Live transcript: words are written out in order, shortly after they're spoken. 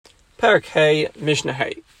Parak Hey, Mishnah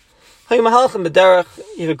Hey. You have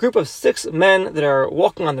a group of 6 men that are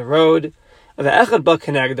walking on the road, and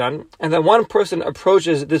then one person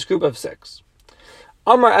approaches this group of 6.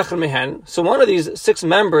 So one of these 6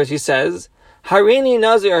 members, he says, Harini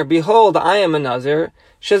Nazir, behold, I am a Nazir.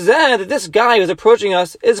 Shazad, that this guy who's approaching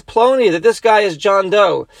us is Ploni, that this guy is John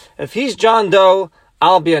Doe. If he's John Doe,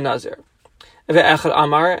 I'll be a Nazir.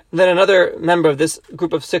 Then another member of this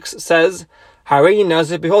group of 6 says, Harini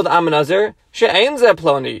Nazir, behold, I'm a Nazir. She'ain ze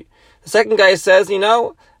Ploni. The second guy says,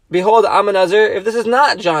 behold, I'm a Nazir, if this is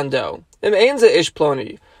not John Doe. Im ze ish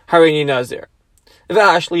Ploni. Harini Nazir.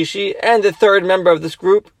 And the third member of this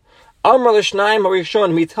group, Amr l'shnaim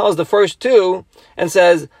harishon, he tells the first 2 and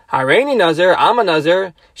says, Hareini Nazir, I'm a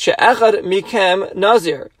Nazir, she'echad mikem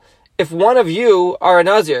Nazir. If one of you are a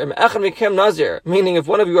Nazir, echad mikem Nazir, meaning if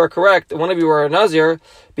one of you are correct, one of you are a Nazir,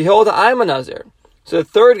 behold, I'm a Nazir. So the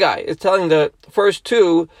third guy is telling the first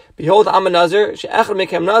 2, behold, I'm a Nazir, she'echad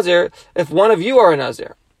mikem Nazir, if one of you are a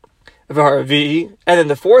Nazir. And then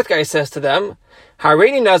the fourth guy says to them,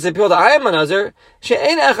 Hareini Nazir, behold, I am a Nazir,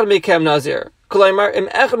 she'ein echad mikem Nazir.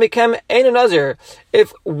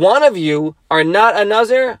 If one of you are not a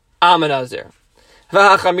Nazir, I'm a Nazir. And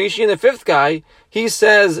the fifth guy, he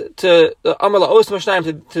says to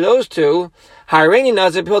those 2, Hareini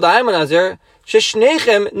Nazir, behold, I am a Nazir,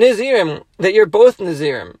 sheshnechem Nazirim, that you're both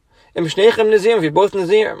Nazirim. If you're both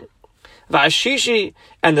Nazirim.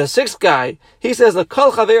 And the 6th guy, he says the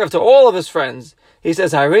kol chaver to all of his friends. He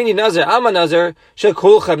says, Hareini Nazir, I'm a Nazir,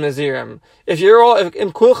 shekulchem Nazirim. If you're all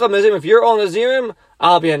Nazirim,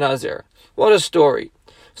 I'll be a Nazir. What a story.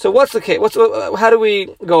 So what's the case? How do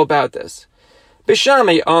we go about this?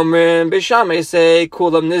 Bishamei say,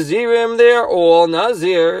 kulam Nazirim, they're all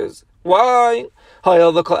Nazirs. Why?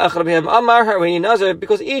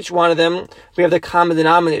 Because each one of them, we have the common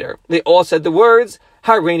denominator. They all said the words,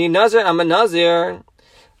 Hareini Nazir, I'm a Nazir.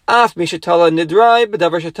 Even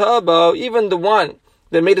the one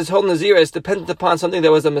that made his whole Nazir is dependent upon something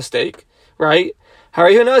that was a mistake, right?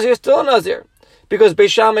 Harihu Nazir is still a Nazir. Because Beis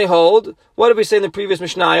Shammai hold, what did we say in the previous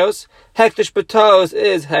Mishnayos? Hektish Batos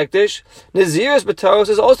is Hektish. Naziris Batos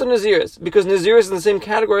is also Naziris. Because Naziris is in the same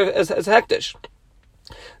category as Hektish.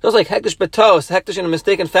 Just like Hektish Batos, Hektish in a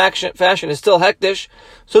mistaken fashion is still Hektish.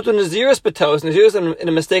 So to Naziris Batos, Naziris in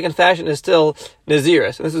a mistaken fashion is still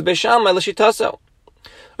Naziris. And this is Beis Shammai L'shitaso.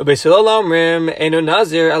 And the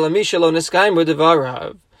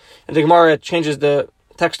Gemara changes the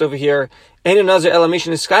text over here. Meaning,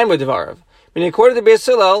 according to Beis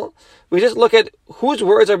Hillel, we just look at whose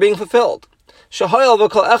words are being fulfilled. Each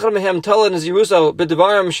person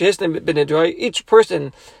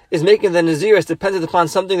is making the Naziris dependent upon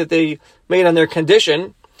something that they made on their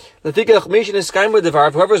condition.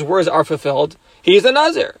 Whoever's words are fulfilled, he's a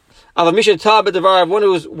Nazir. One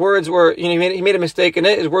whose words were, he made a mistake in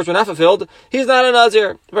it, his words were not fulfilled, he's not a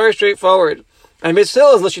Nazir. Very straightforward. And Beis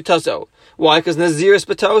Hillel is L'shitaso. Why? Because Naziris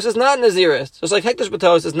Batos is not Naziris. Just like Hektish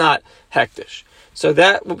Batos is not Hektish. So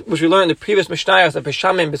that, which we learned in the previous Mishnayos, of Beis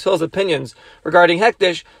Shammai and Beis Hillel's opinions regarding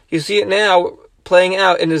Hektish, you see it now playing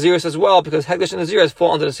out in Naziris as well, because Hektish and Naziris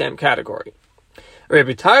fall into the same category.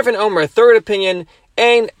 Rabbi Tarfon Omer, third opinion,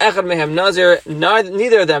 Ein echad mehem Nazir,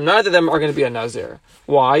 neither of them are going to be a Nazir.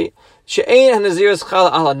 Why? She'ein ha-Naziris chal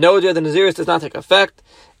ala nodir, the Naziris does not take effect.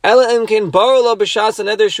 Ela imkein baro lo b'shas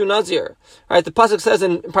neder shu Nazir. Right, the pasuk says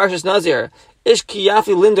in Parshas Nazir, Ish ki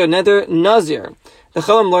yafi linder neder Nazir. The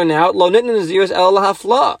Chalam learn now, lo nitna Naziris ela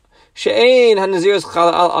lahafla. She'ein ha-Naziris chal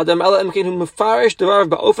al adam, ela imkein hu mefarish devar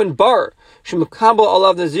ba'ofen bar, shu mekabel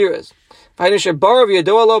alav Naziris. V'hainu she'bar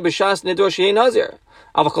v'yadoa lo b'shas nidor she'ein Nazir.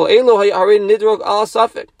 Avakol elo hayarin nidrog al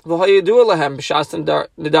safik. V'hayidu lahem b'shas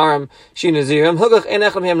nidarim she Nazirim. Hilgach ein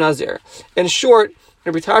echad mehem Nazir. In short,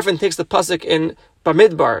 Rabbi Tarfon takes the pasuk in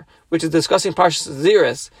Bamidbar, which is discussing Parshas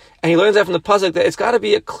Naziris, and he learns that from the pasuk that it's got to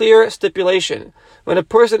be a clear stipulation. When a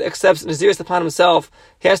person accepts Naziris upon himself,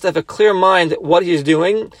 he has to have a clear mind what he is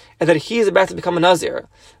doing, and that he is about to become a Nazir.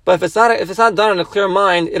 But if it's not done in a clear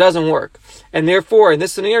mind, it doesn't work. And therefore, in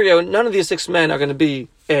this scenario, none of these 6 men are going to be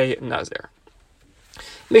a Nazir.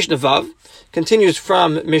 Mishnah Vav continues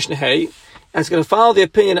from Mishnah Hey, and it's going to follow the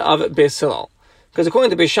opinion of Beis Hillel. Because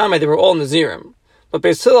according to Beis Shammai, they were all Nazirim. But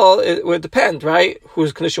Beis Hillel, it would depend, right?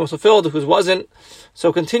 Whose condition was fulfilled, whose wasn't.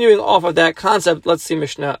 So continuing off of that concept, let's see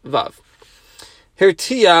Mishnah Vav.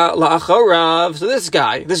 Hirtia la'achorav. So this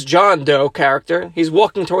guy, this John Doe character, he's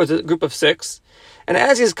walking towards a group of 6. And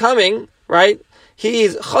as he's coming, right,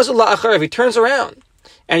 he's chazul la'achorav. He turns around.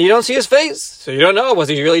 And you don't see his face. So you don't know, was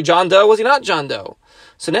he really John Doe? Was he not John Doe?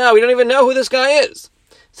 So now we don't even know who this guy is.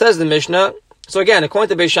 Says the Mishnah. So again,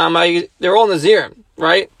 according to Beis Shammai, they're all Nazirim,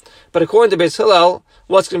 right? But according to Beis Hillel,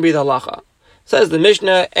 what's going to be the halacha? Says the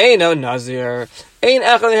Mishnah, Eino Nazir. Ein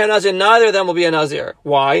echad Nazir. Neither of them will be a Nazir.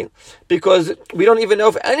 Why? Because we don't even know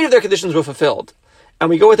if any of their conditions were fulfilled. And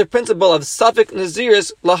we go with the principle of Safek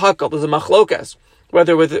Naziris lahakal. There's a machlokas.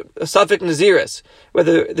 Whether with a Safek Naziris,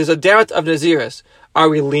 whether there's a doubt of Naziris, are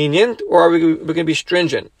we lenient or are we going to be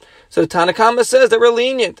stringent? So Tanna Kama says that we're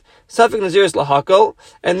lenient. Safek Naziris lahakal,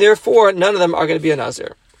 and therefore none of them are going to be a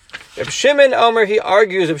Nazir. If Shimon Omer, he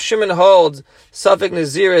argues, if Shimon holds Safek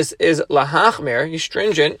Naziris is lahachmer, he's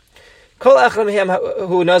stringent. Kol echad mehem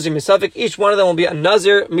hu Nazir misafek. Each one of them will be a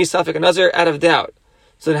Nazir misafek, a Nazir out of doubt.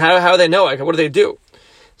 So then how do they know? Like, what do they do?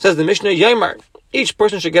 Says the Mishnah, Yomar, each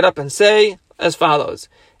person should get up and say as follows: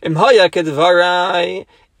 Im haya kedvarai.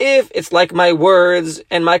 If it's like my words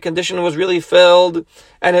and my condition was really filled,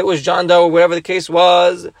 and it was John Doe or whatever the case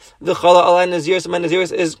was, the chala alai Naziris, my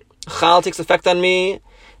Naziris is chal, takes effect on me.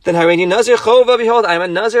 Then hareini Nazir chova, behold, I'm a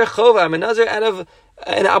Nazir chova, I'm a Nazir out of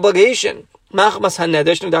an obligation. Machmas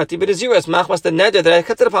haneder shnudati b'Naziris, machmas the neder that I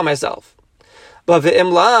kept it upon myself. But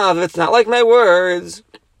v'im lav, if it's not like my words,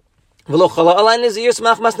 v'lo chala alai Naziris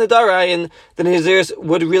machmas nedarai, and the Naziris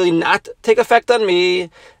would really not take effect on me,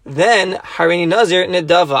 then hareini Nazir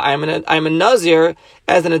nedava, I'm a Nazir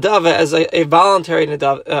as a nedava, as a voluntary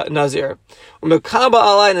Nazir. Umekaba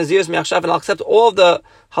alai Naziris me'achshav, and I'll accept all of the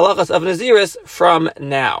halachas of Naziris from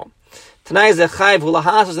now. Tanai is a chayv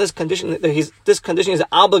hulahas. This condition is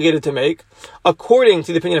obligated to make according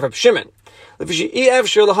to the opinion of Reb Shimon. Because you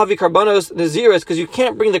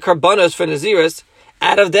can't bring the karbanos for Naziris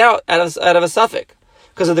out of doubt, out of a safek,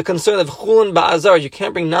 because of the concern of chulun ba'azar. You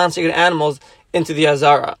can't bring non-sacred animals into the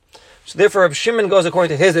azara. So therefore, Reb Shimon goes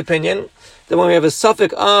according to his opinion that when we have a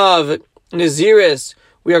safek of Naziris,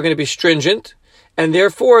 we are going to be stringent. And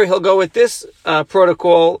therefore, he'll go with this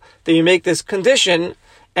protocol that you make this condition,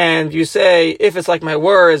 and you say, if it's like my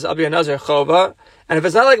words, I'll be a Nazir chova, and if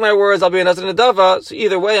it's not like my words, I'll be a Nazir nedava. So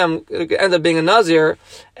either way, I'm going to end up being a Nazir,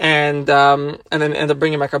 and then end up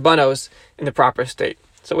bringing my karbanos in the proper state.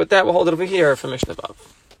 So with that, we'll hold it over here for Mishnah Vav.